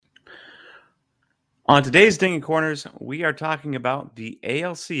On today's Dinging Corners, we are talking about the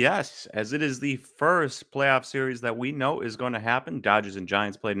ALCS as it is the first playoff series that we know is going to happen. Dodgers and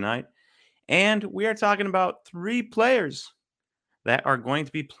Giants play tonight. And we are talking about three players that are going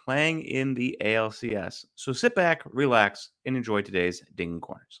to be playing in the ALCS. So sit back, relax, and enjoy today's Dinging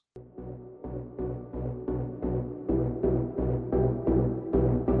Corners.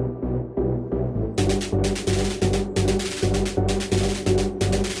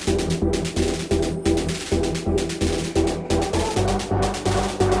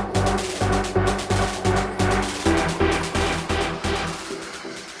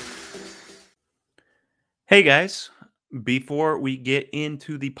 Hey guys, before we get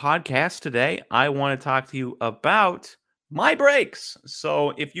into the podcast today, I want to talk to you about my breaks. So,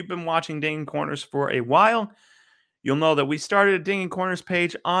 if you've been watching Dinging Corners for a while, you'll know that we started a Dinging Corners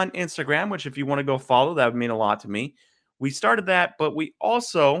page on Instagram, which, if you want to go follow, that would mean a lot to me. We started that, but we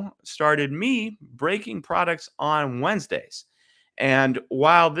also started me breaking products on Wednesdays. And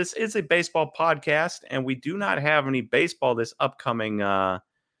while this is a baseball podcast and we do not have any baseball this upcoming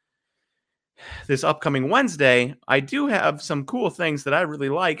Wednesday, I do have some cool things that I really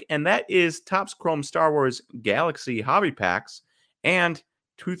like, and that is Topps Chrome Star Wars Galaxy Hobby Packs and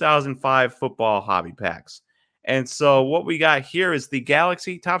 2005 Football Hobby Packs. And so what we got here is the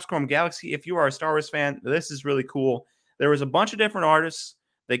Galaxy, Topps Chrome Galaxy. If you are a Star Wars fan, this is really cool. There was a bunch of different artists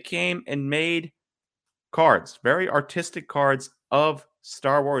that came and made cards, very artistic cards of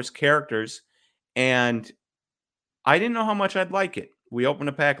Star Wars characters, and I didn't know how much I'd like it. We opened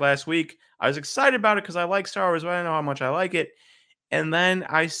a pack last week. I was excited about it because I like Star Wars, but I didn't know how much I like it. And then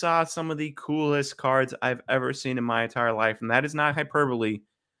I saw some of the coolest cards I've ever seen in my entire life. And that is not hyperbole.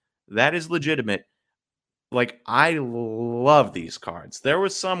 That is legitimate. Like, I love these cards. There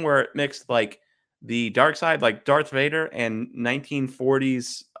was some where it mixed like the dark side, like Darth Vader and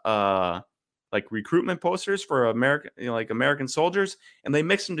 1940s like recruitment posters for American soldiers, and they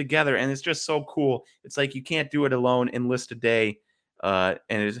mix them together, and it's just so cool. It's like you can't do it alone. Enlist a day. And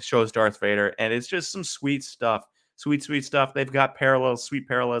it shows Darth Vader, and it's just some sweet stuff. Sweet stuff. They've got parallels, sweet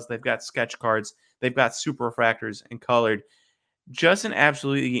parallels. They've got sketch cards. They've got super refractors and colored. Just an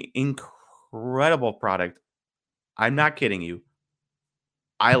absolutely incredible product. I'm not kidding you.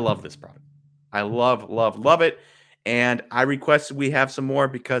 I love this product. I love it. And I requested we have some more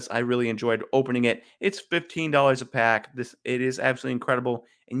because I really enjoyed opening it. It's $15 a pack. It is absolutely incredible.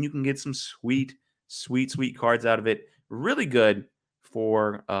 And you can get some sweet cards out of it. Really good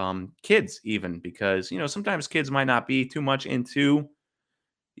for kids even, because sometimes kids might not be too much into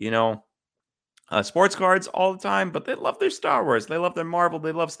sports cards all the time, but they love their Star Wars, they love their Marvel,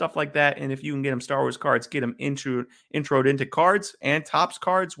 they love stuff like that. And if you can get them Star Wars cards, get them introed into cards and Topps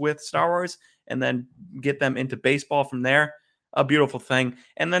cards with Star Wars, and then get them into baseball from there, a beautiful thing.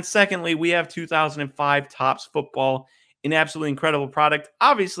 And then secondly, we have 2005 Topps Football, an absolutely incredible product.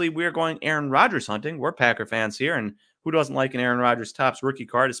 Obviously, we're going Aaron Rodgers hunting. We're Packer fans here, and who doesn't like an Aaron Rodgers Topps rookie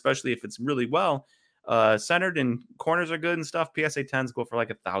card, especially if it's really well centered and corners are good and stuff. PSA 10s go for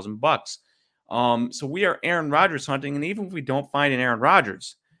like $1,000. So we are Aaron Rodgers hunting, and even if we don't find an Aaron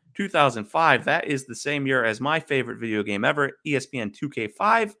Rodgers, 2005, that is the same year as my favorite video game ever, ESPN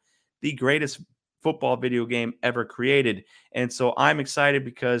 2K5, the greatest football video game ever created. And so I'm excited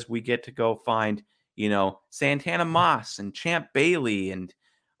because we get to go find, Santana Moss and Champ Bailey and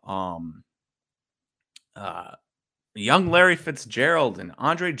young Larry Fitzgerald and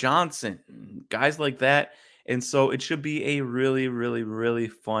Andre Johnson, and guys like that. And so it should be a really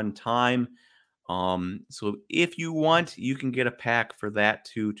fun time. So if you want, you can get a pack for that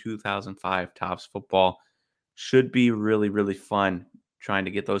too. 2005 Topps Football should be really fun trying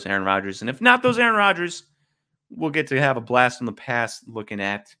to get those Aaron Rodgers. And if not those Aaron Rodgers, we'll get to have a blast from the past looking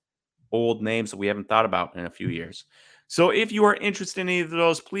at old names that we haven't thought about in a few years. So if you are interested in any of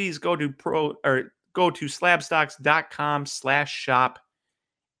those, please go to slabstocks.com/shop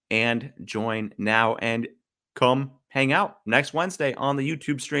and join now and come hang out next Wednesday on the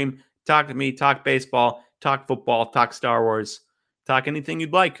YouTube stream. Talk to me, talk baseball, talk football, talk Star Wars, talk anything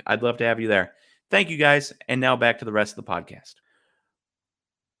you'd like. I'd love to have you there. Thank you guys. And now back to the rest of the podcast.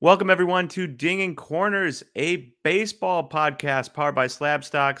 Welcome everyone to Dinging Corners, a baseball podcast powered by Slab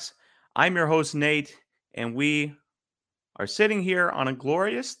Stocks. I'm your host, Nate, and we are sitting here on a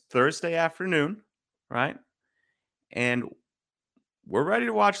glorious Thursday afternoon, right? And we're ready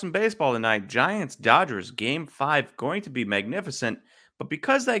to watch some baseball tonight. Giants, Dodgers, Game 5, going to be magnificent. But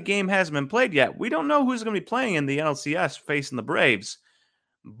because that game hasn't been played yet, we don't know who's going to be playing in the NLCS facing the Braves.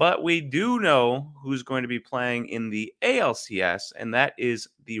 But we do know who's going to be playing in the ALCS, and that is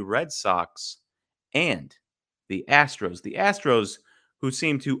the Red Sox and the Astros. The Astros, who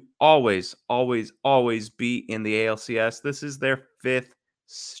seem to always, always, always be in the ALCS. This is their 5th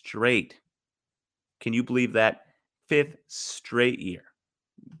straight. Can you believe that? 5th straight year.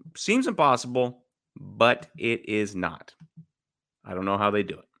 Seems impossible, but it is not. I don't know how they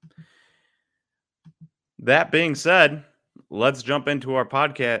do it. That being said, let's jump into our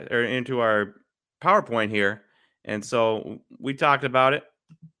podcast or into our PowerPoint here. And so we talked about it.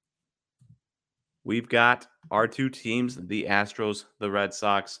 We've got our two teams, the Astros, the Red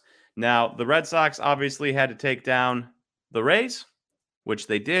Sox. Now, the Red Sox obviously had to take down the Rays, which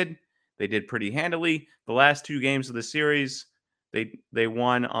they did. They did pretty handily. The last 2 games of the series, they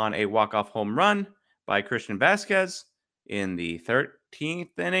won on a walk-off home run by Christian Vasquez in the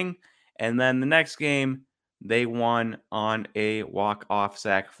 13th inning. And then the next game, they won on a walk-off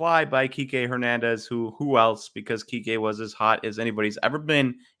sac fly by Kike Hernandez, who else? Because Kike was as hot as anybody's ever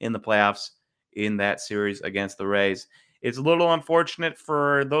been in the playoffs in that series against the Rays. It's a little unfortunate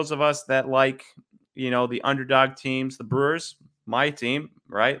for those of us that like, the underdog teams, the Brewers, my team,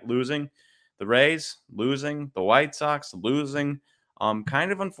 right? Losing. The Rays losing. The White Sox losing.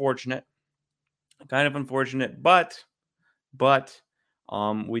 Kind of unfortunate. But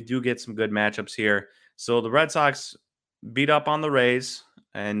we do get some good matchups here. So the Red Sox beat up on the Rays,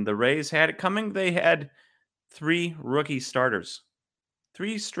 and the Rays had it coming. They had 3 rookie starters.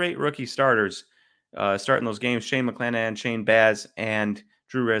 3 straight rookie starters starting those games. Shane McClanahan, Shane Baz, and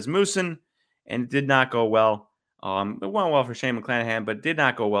Drew Rasmussen, and it did not go well. It went well for Shane McClanahan, but did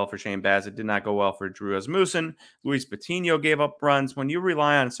not go well for Shane Baz. It did not go well for Drew Rasmussen. Luis Patino gave up runs. When you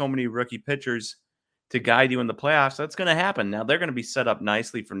rely on so many rookie pitchers to guide you in the playoffs, that's going to happen. Now, they're going to be set up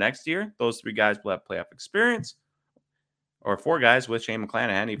nicely for next year. Those 3 guys will have playoff experience, or 4 guys with Shane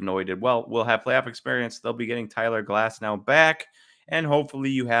McClanahan, even though he did well, will have playoff experience. They'll be getting Tyler Glasnow back, and hopefully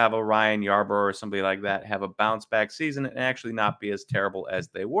you have a Ryan Yarbrough or somebody like that have a bounce-back season and actually not be as terrible as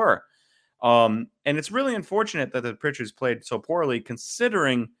they were. And it's really unfortunate that the pitchers played so poorly,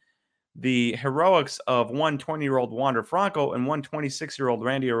 considering the heroics of one 20-year-old Wander Franco and one 26-year-old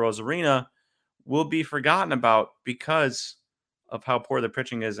Randy Arozarena will be forgotten about because of how poor their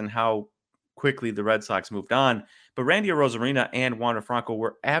pitching is and how quickly the Red Sox moved on. But Randy Arozarena and Wander Franco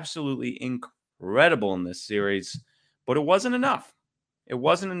were absolutely incredible in this series, but it wasn't enough. It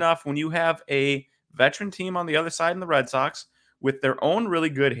wasn't enough when you have a veteran team on the other side in the Red Sox with their own really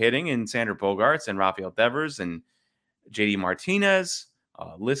good hitting in Xander Bogaerts and Rafael Devers and JD Martinez.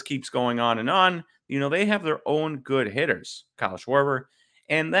 List keeps going on and on. They have their own good hitters, Kyle Schwarber.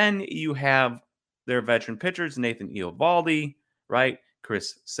 And then you have their veteran pitchers, Nathan Eovaldi, right?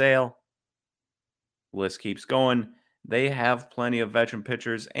 Chris Sale. List keeps going. They have plenty of veteran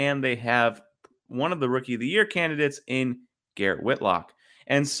pitchers, and they have one of the Rookie of the Year candidates in Garrett Whitlock.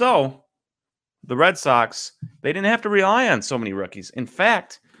 And so the Red Sox, they didn't have to rely on so many rookies. In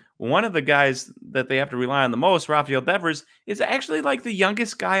fact, one of the guys that they have to rely on the most, Rafael Devers, is actually like the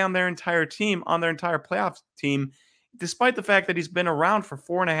youngest guy on their entire team, on their entire playoff team, despite the fact that he's been around for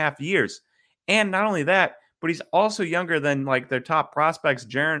 4.5 years. And not only that, but he's also younger than like their top prospects,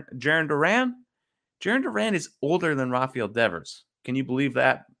 Jarren Duran. Jarren Duran is older than Rafael Devers. Can you believe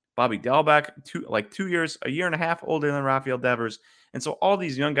that? Bobby Dalbec, 2 years, a year and a half older than Rafael Devers. And so all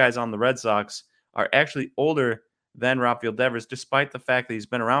these young guys on the Red Sox are actually older than Rafael Devers, despite the fact that he's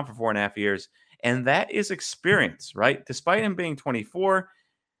been around for 4.5 years. And that is experience, right? Despite him being 24,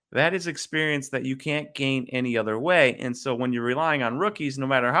 that is experience that you can't gain any other way. And so when you're relying on rookies, no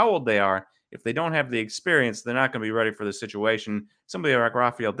matter how old they are, if they don't have the experience, they're not going to be ready for the situation. Somebody like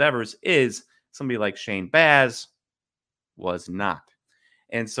Rafael Devers is. Somebody like Shane Baz was not.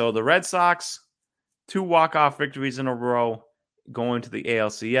 And so the Red Sox, 2 walk-off victories in a row, going to the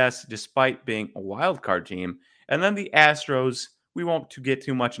ALCS despite being a wild card team. And then the Astros, we won't get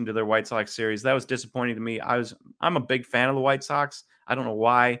too much into their White Sox series. That was disappointing to me. I'm a big fan of the White Sox. I don't know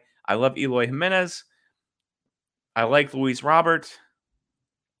why. I love Eloy Jimenez. I like Luis Robert.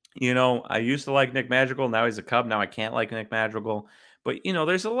 I used to like Nick Madrigal. Now he's a Cub. Now I can't like Nick Madrigal. But,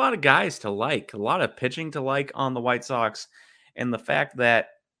 there's a lot of guys to like, a lot of pitching to like on the White Sox. And the fact that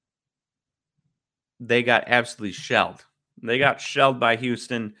they got absolutely shelled. They got shelled by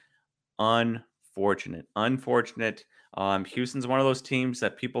Houston. Unfortunate. Houston's one of those teams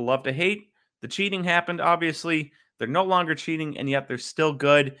that people love to hate. The cheating happened, obviously. They're no longer cheating, and yet they're still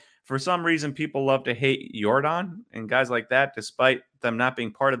good. For some reason, people love to hate Jordan and guys like that, despite them not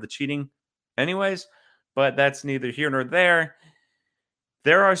being part of the cheating anyways. But that's neither here nor there.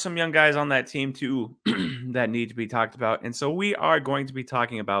 There are some young guys on that team, too, that need to be talked about. And so we are going to be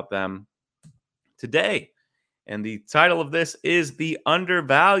talking about them today. And the title of this is The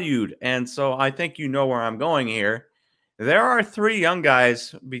Undervalued. And so I think you know where I'm going here. There are 3 young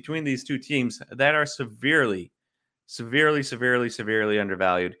guys between these two teams that are severely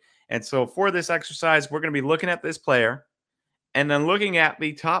undervalued. And so for this exercise, we're going to be looking at this player and then looking at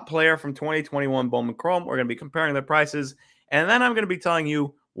the top player from 2021 Bowman Chrome. We're going to be comparing their prices. And then I'm going to be telling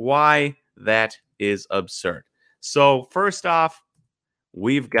you why that is absurd. So first off,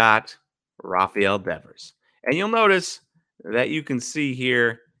 we've got Rafael Devers. And you'll notice that you can see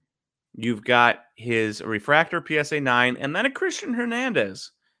here, you've got his refractor PSA 9 and then a Christian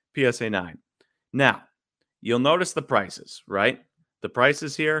Hernandez PSA 9. Now, you'll notice the prices, right? The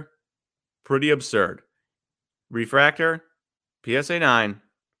prices here, pretty absurd. Refractor, PSA 9,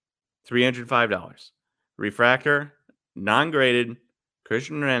 $305. Refractor, non-graded,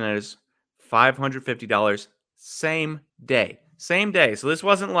 Christian Hernandez, $550. Same day. Same day. So this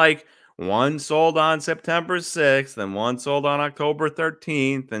wasn't like one sold on September 6th and one sold on October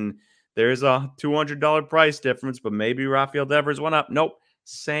 13th, and there's a $200 price difference, but maybe Rafael Devers went up. Nope.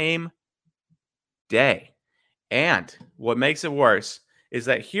 Same day. And what makes it worse is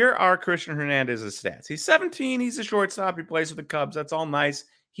that here are Christian Hernandez's stats. He's 17. He's a shortstop. He plays with the Cubs. That's all nice.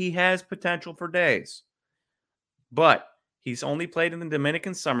 He has potential for days. But he's only played in the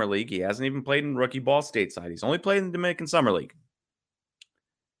Dominican Summer League. He hasn't even played in rookie ball stateside. He's only played in the Dominican Summer League.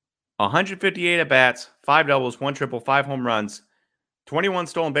 158 at-bats, 5 doubles, 1 triple, 5 home runs, 21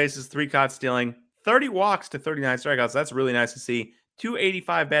 stolen bases, 3 caught stealing, 30 walks to 39 strikeouts. That's really nice to see.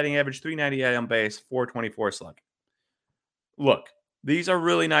 285 batting average, 398 on base, 424 slug. Look, these are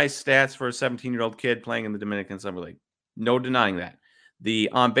really nice stats for a 17-year-old kid playing in the Dominican Summer League. No denying that. The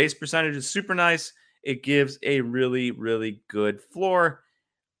on-base percentage is super nice. It gives a really, really good floor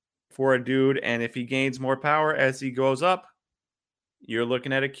for a dude. And if he gains more power as he goes up, you're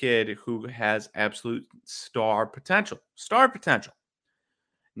looking at a kid who has absolute star potential. Star potential.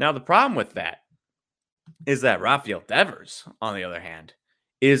 Now, the problem with that is that Rafael Devers, on the other hand,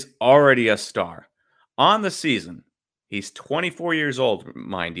 is already a star. On the season, he's 24 years old,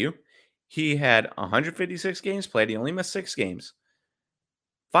 mind you. He had 156 games played. He only missed 6 games.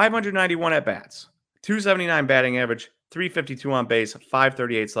 591 at-bats. 279 batting average. 352 on base.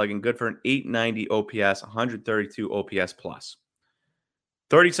 538 slugging. Good for an 890 OPS. 132 OPS plus.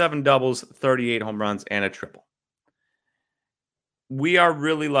 37 doubles, 38 home runs, and a triple. We are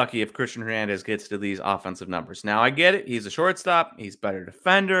really lucky if Christian Hernandez gets to these offensive numbers. Now, I get it. He's a shortstop. He's a better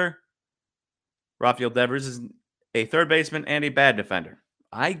defender. Rafael Devers is a third baseman and a bad defender.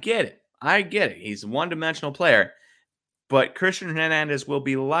 I get it. I get it. He's a one-dimensional player. But Christian Hernandez will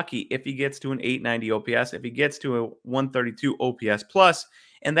be lucky if he gets to an 890 OPS, if he gets to a 132 OPS plus,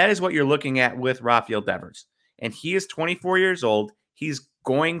 and that is what you're looking at with Rafael Devers. And he is 24 years old. He's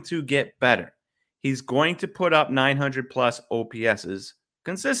going to get better. He's going to put up 900 plus OPSs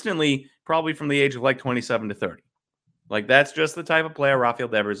consistently, probably from the age of like 27 to 30. Like, that's just the type of player Rafael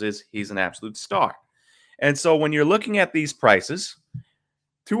Devers is. He's an absolute star. And so when you're looking at these prices,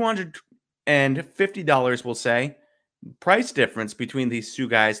 $250, we'll say, price difference between these two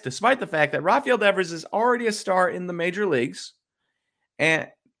guys, despite the fact that Rafael Devers is already a star in the major leagues and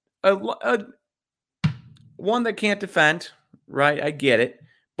one that can't defend, right? I get it,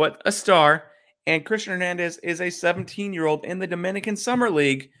 but a star. And Christian Hernandez is a 17-year-old in the Dominican Summer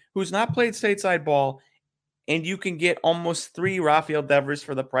League who's not played stateside ball, and you can get almost 3 Rafael Devers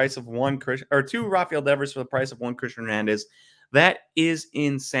for the price of 2 Rafael Devers for the price of 1 Christian Hernandez. That is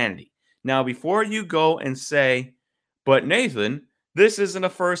insanity. Now, before you go and say, but Nathan, this isn't a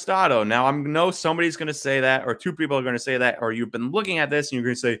first auto. Now, I know somebody's going to say that, or 2 people are going to say that, or you've been looking at this and you're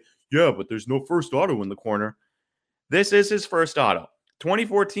going to say, yeah, but there's no first auto in the corner. This is his first auto.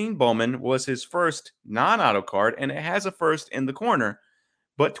 2014 Bowman was his first non-auto card, and it has a first in the corner.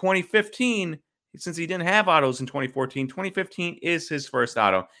 But 2015, since he didn't have autos in 2015 is his first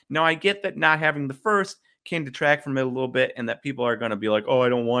auto. Now, I get that not having the first can detract from it a little bit, and that people are going to be like, oh, I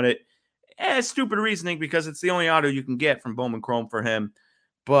don't want it. Stupid reasoning, because it's the only auto you can get from Bowman Chrome for him.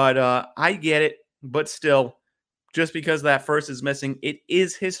 But I get it. But still, just because that first is missing, it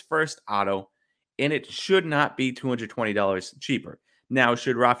is his first auto, and it should not be $220 cheaper. Now,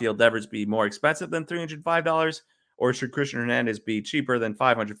 should Rafael Devers be more expensive than $305, or should Christian Hernandez be cheaper than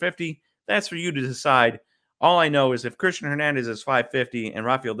 $550? That's for you to decide. All I know is if Christian Hernandez is $550 and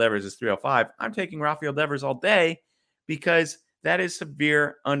Rafael Devers is $305, I'm taking Rafael Devers all day, because that is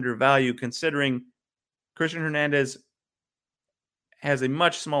severe undervalue, considering Christian Hernandez has a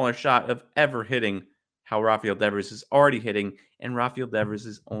much smaller shot of ever hitting how Rafael Devers is already hitting, and Rafael Devers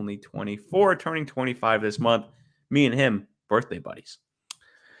is only 24, turning 25 this month. Me and him, birthday buddies.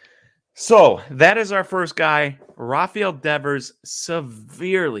 So that is our first guy, Rafael Devers,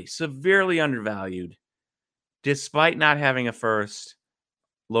 severely undervalued. despite not having a first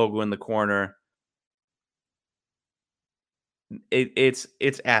logo in the corner, it's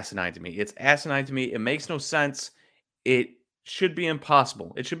asinine to me. It's asinine to me. It makes no sense. It should be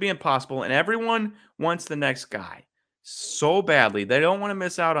impossible. It should be impossible. And everyone wants the next guy so badly. They don't want to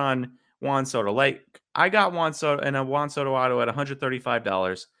miss out on Juan Soto. Like, I got Juan Soto and a Juan Soto auto at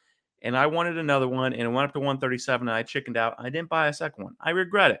 $135, and I wanted another one, and it went up to 137, and I chickened out. I didn't buy a second one. I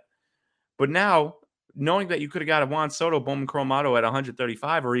regret it. But now, knowing that you could have got a Juan Soto Bowman Chrome auto at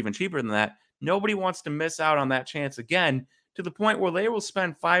 135 or even cheaper than that, nobody wants to miss out on that chance again, to the point where they will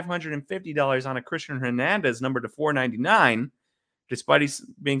spend $550 on a Christian Hernandez number to 499, despite he's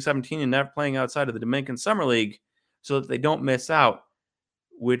being 17 and never playing outside of the Dominican Summer League, so that they don't miss out,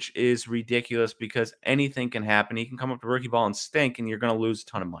 which is ridiculous because anything can happen. He can come up to rookie ball and stink, and you're going to lose a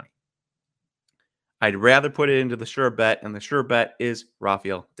ton of money. I'd rather put it into the sure bet, and the sure bet is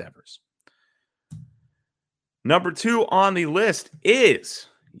Rafael Devers. Number 2 on the list is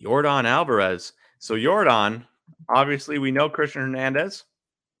Yordan Alvarez. So Yordan, obviously we know Christian Hernandez,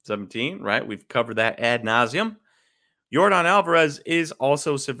 17, right? We've covered that ad nauseum. Yordan Alvarez is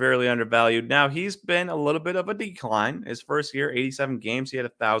also severely undervalued. Now, he's been a little bit of a decline. His first year, 87 games, he had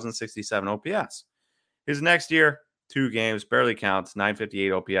 1,067 OPS. His next year, 2 games, barely counts,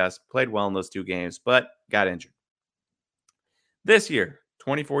 958 OPS. Played well in those 2 games, but got injured. This year,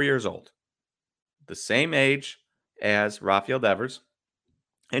 24 years old. The same age as Rafael Devers.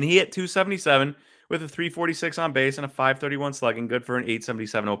 And he hit 277 with a 346 on base and a 531 slugging, good for an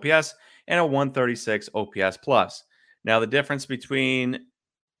 877 OPS and a 136 OPS plus. Now, the difference between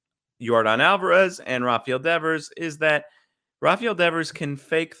Yordan Alvarez and Rafael Devers is that Rafael Devers can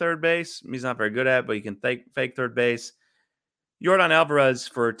fake third base. He's not very good at it, but he can fake third base. Yordan Alvarez,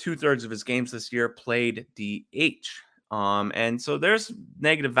 for 2/3 of his games this year, played DH. And so there's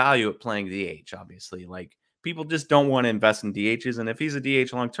negative value at playing DH, obviously. Like, people just don't want to invest in DHs. And if he's a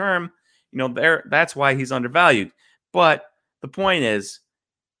DH long term, that's why he's undervalued. But the point is,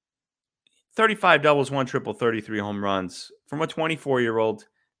 35 doubles, 1 triple, 33 home runs from a 24-year-old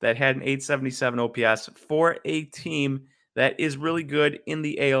that had an 877 OPS for a team that is really good in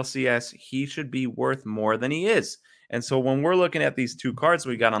the ALCS. He should be worth more than he is. And so when we're looking at these 2 cards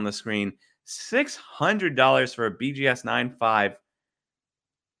we got on the screen, $600 for a BGS 9.5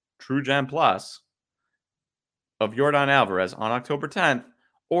 True Gem Plus of Yordan Alvarez on October 10th,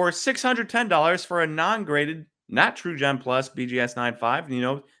 or $610 for a non-graded, not True Gem Plus BGS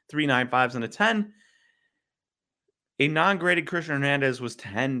 9.5, 3 9.5s and a 10. A non-graded Christian Hernandez was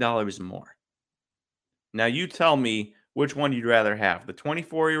 $10 more. Now, you tell me which one you'd rather have. The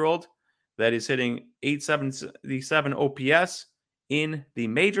 24-year-old that is hitting 877 OPS in the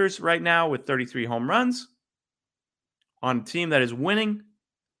majors right now with 33 home runs, on a team that is winning,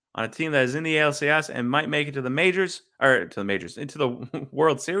 on a team that is in the ALCS and might make it to the majors, into the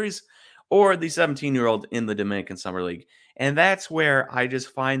World Series, or the 17-year-old in the Dominican Summer League. And that's where I just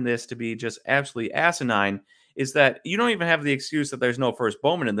find this to be just absolutely asinine, is that you don't even have the excuse that there's no first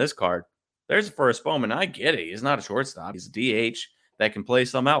Bowman in this card. There's a first Bowman. I get it. He's not a shortstop. He's a DH that can play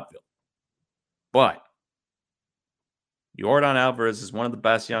some outfield. But Yordan Alvarez is one of the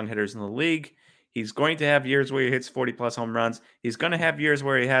best young hitters in the league. He's going to have years where he hits 40-plus home runs. He's going to have years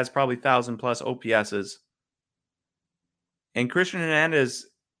where he has probably 1,000-plus OPSs. And Christian Hernandez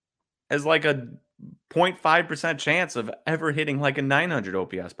has like a 0.5% chance of ever hitting like a 900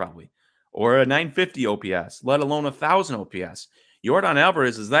 OPS probably, or a 950 OPS, let alone 1,000 OPS. Yordan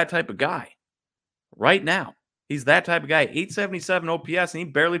Alvarez is that type of guy right now. He's that type of guy. 877 OPS, and he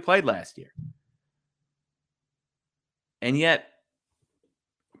barely played last year. And yet,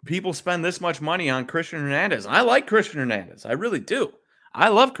 people spend this much money on Christian Hernandez. I like Christian Hernandez. I really do. I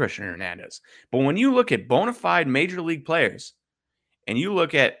love Christian Hernandez. But when you look at bona fide major league players, and you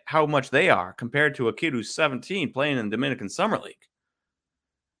look at how much they are compared to a kid who's 17 playing in the Dominican Summer League,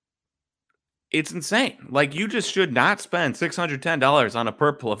 it's insane. Like, you just should not spend $610 on a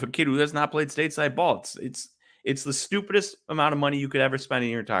purple of a kid who has not played stateside ball. It's the stupidest amount of money you could ever spend in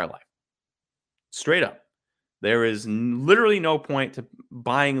your entire life. Straight up. There is literally no point to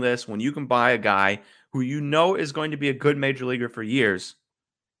buying this when you can buy a guy who you know is going to be a good major leaguer for years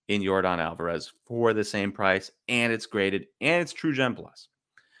in Yordan Alvarez for the same price, and it's graded, and it's True Gem Plus.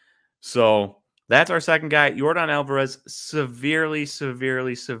 So that's our second guy. Yordan Alvarez, severely,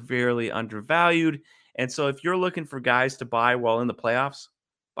 severely, severely undervalued. And so if you're looking for guys to buy while in the playoffs,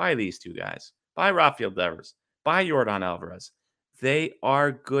 buy these 2 guys. Buy Rafael Devers. Buy Yordan Alvarez. They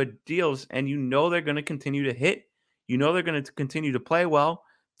are good deals, and you know they're going to continue to hit. You know they're going to continue to play well.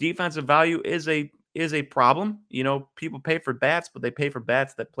 Defensive value is a is a problem. You know, people pay for bats, but they pay for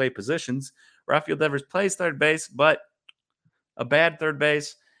bats that play positions. Rafael Devers plays third base, but a bad third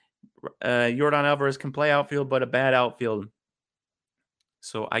base. Yordan Alvarez can play outfield, but a bad outfield.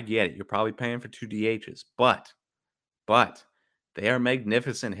 So I get it. You're probably paying for 2 DHs, but they are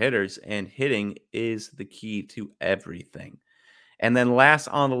magnificent hitters, and hitting is the key to everything. And then last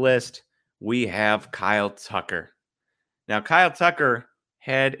on the list, we have Kyle Tucker. Now, Kyle Tucker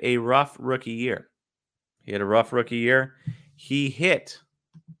had a rough rookie year. He hit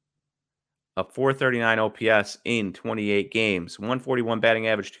a 439 OPS in 28 games, 141 batting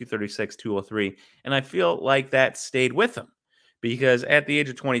average, 236, 203. And I feel like that stayed with him because at the age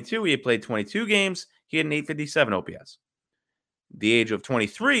of 22, he had played 22 games. He had an 857 OPS. The age of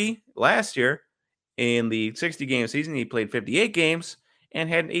 23 last year, in the 60-game season, he played 58 games and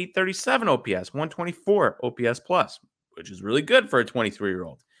had an 837 OPS, 124 OPS plus, which is really good for a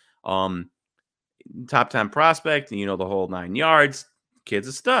 23-year-old. Top 10 prospect, the whole 9 yards. Kid's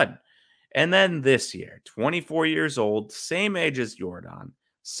a stud. And then this year, 24 years old, same age as Yordan,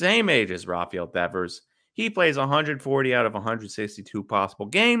 same age as Rafael Devers. He plays 140 out of 162 possible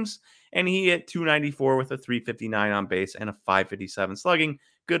games, and he hit 294 with a 359 on base and a 557 slugging,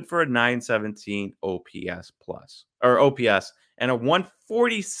 good for a 917 OPS plus, or OPS, and a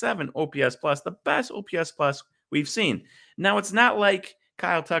 147 OPS plus, the best OPS plus we've seen. Now, it's not like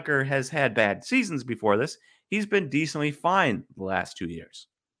Kyle Tucker has had bad seasons before this. He's been decently fine the last 2 years.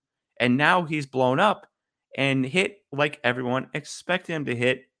 And now he's blown up and hit like everyone expected him to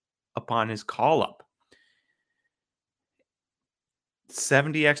hit upon his call-up.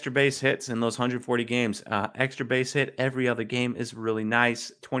 70 extra base hits in those 140 games. Extra base hit every other game is really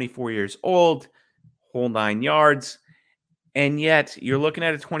nice. 24 years old, whole 9 yards. And yet, you're looking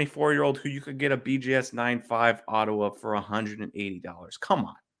at a 24-year-old who you could get a BGS 9.5 auto up for $180. Come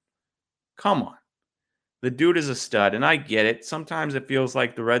on. The dude is a stud, and I get it. Sometimes it feels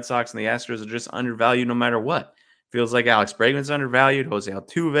like the Red Sox and the Astros are just undervalued no matter what. Feels like Alex Bregman's undervalued. Jose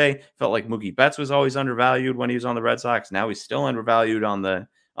Altuve felt like Mookie Betts was always undervalued when he was on the Red Sox. Now he's still undervalued on the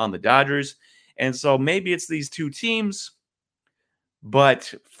Dodgers. And so maybe it's these two teams,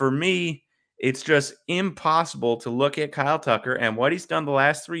 but for me, it's just impossible to look at Kyle Tucker and what he's done the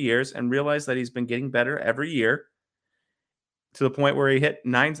last 3 years and realize that he's been getting better every year to the point where he had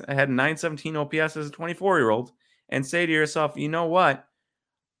 917 OPS as a 24-year-old and say to yourself, you know what?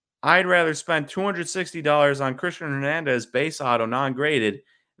 I'd rather spend $260 on Christian Hernandez base auto non-graded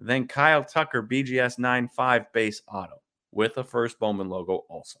than Kyle Tucker BGS 9.5 base auto with a first Bowman logo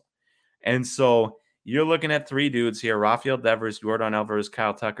also. And so you're looking at 3 dudes here, Rafael Devers, Yordan Alvarez,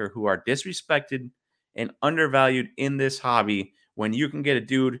 Kyle Tucker, who are disrespected and undervalued in this hobby when you can get a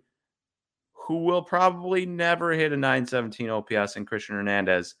dude who will probably never hit a 917 OPS in Christian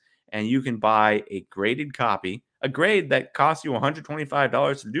Hernandez, and you can buy a graded copy, a grade that costs you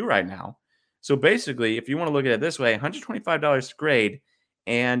 $125 to do right now. So basically, if you want to look at it this way, $125 to grade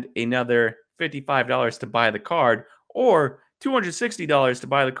and another $55 to buy the card, or $260 to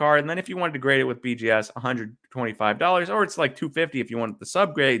buy the card. And then if you wanted to grade it with BGS, $125, or it's like $250 if you want the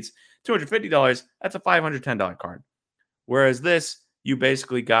subgrades, $250, that's a $510 card. Whereas this, you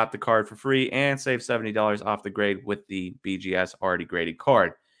basically got the card for free and saved $70 off the grade with the BGS already graded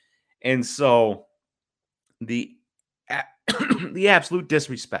card. And so the absolute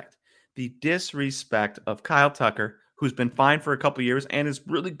disrespect, of Kyle Tucker, who's been fine for a couple years and is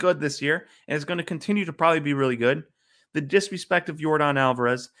really good this year and is going to continue to probably be really good. The disrespect of Yordan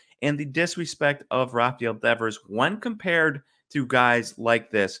Alvarez and the disrespect of Rafael Devers when compared to guys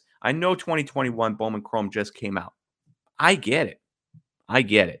like this. I know 2021 Bowman Chrome just came out. I get it.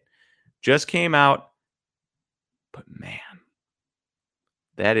 Just came out. But man,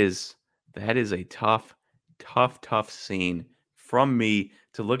 that is a tough scene from me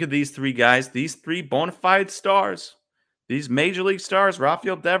to look at these 3 guys, these 3 bona fide stars, these major league stars.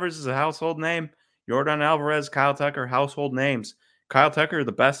 Rafael Devers is a household name. Yordan Alvarez, Kyle Tucker, household names. Kyle Tucker,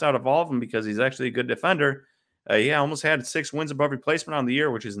 the best out of all of them because he's actually a good defender. Almost had 6 wins above replacement on the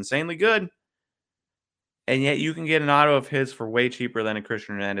year, which is insanely good. And yet you can get an auto of his for way cheaper than a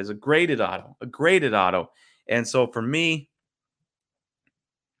Christian Hernandez, a graded auto. And so for me,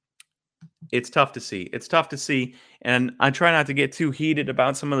 it's tough to see. And I try not to get too heated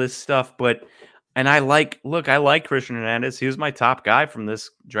about some of this stuff, I like Christian Hernandez. He was my top guy from this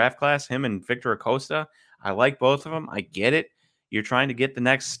draft class, him and Victor Acosta. I like both of them. I get it. You're trying to get the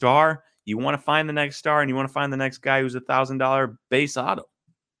next star. You want to find the next star, and you want to find the next guy who's $1,000 base auto.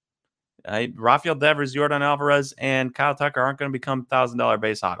 Rafael Devers, Yordan Alvarez, and Kyle Tucker aren't going to become $1,000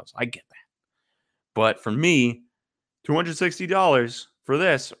 base autos. I get that. But for me, $260 for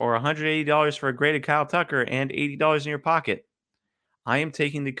this or $180 for a graded Kyle Tucker and $80 in your pocket, I am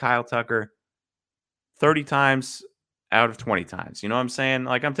taking the Kyle Tucker 30 times out of 20 times. You know what I'm saying?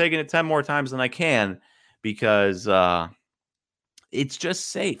 Like, I'm taking it 10 more times than I can because it's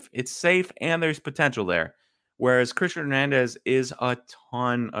just safe. It's safe and there's potential there. Whereas Christian Hernandez is a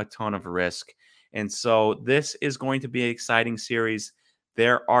ton of risk. And so this is going to be an exciting series.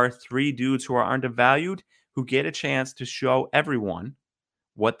 There are 3 dudes who are undervalued who get a chance to show everyone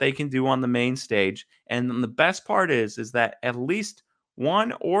what they can do on the main stage. And then the best part is that at least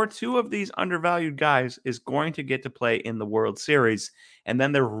 1 or 2 of these undervalued guys is going to get to play in the World Series. And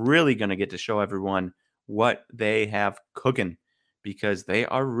then they're really going to get to show everyone what they have cooking because they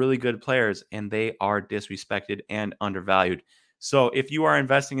are really good players and they are disrespected and undervalued. So if you are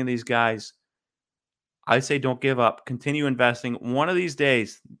investing in these guys, I say don't give up. Continue investing. One of these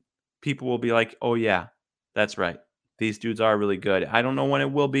days, people will be like, oh, yeah, that's right. These dudes are really good. I don't know when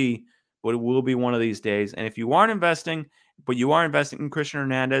it will be, but it will be one of these days. And if you aren't investing, but you are investing in Christian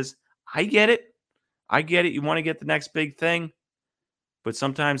Hernandez, I get it. I get it. You want to get the next big thing, but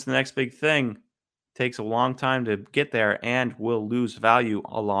sometimes the next big thing takes a long time to get there and will lose value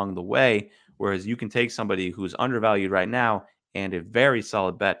along the way. Whereas you can take somebody who's undervalued right now and a very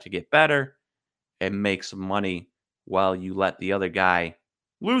solid bet to get better and make some money while you let the other guy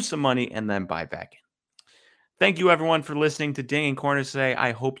lose some money and then buy back in. Thank you, everyone, for listening to Dinging Corners today.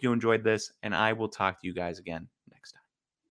 I hope you enjoyed this, and I will talk to you guys again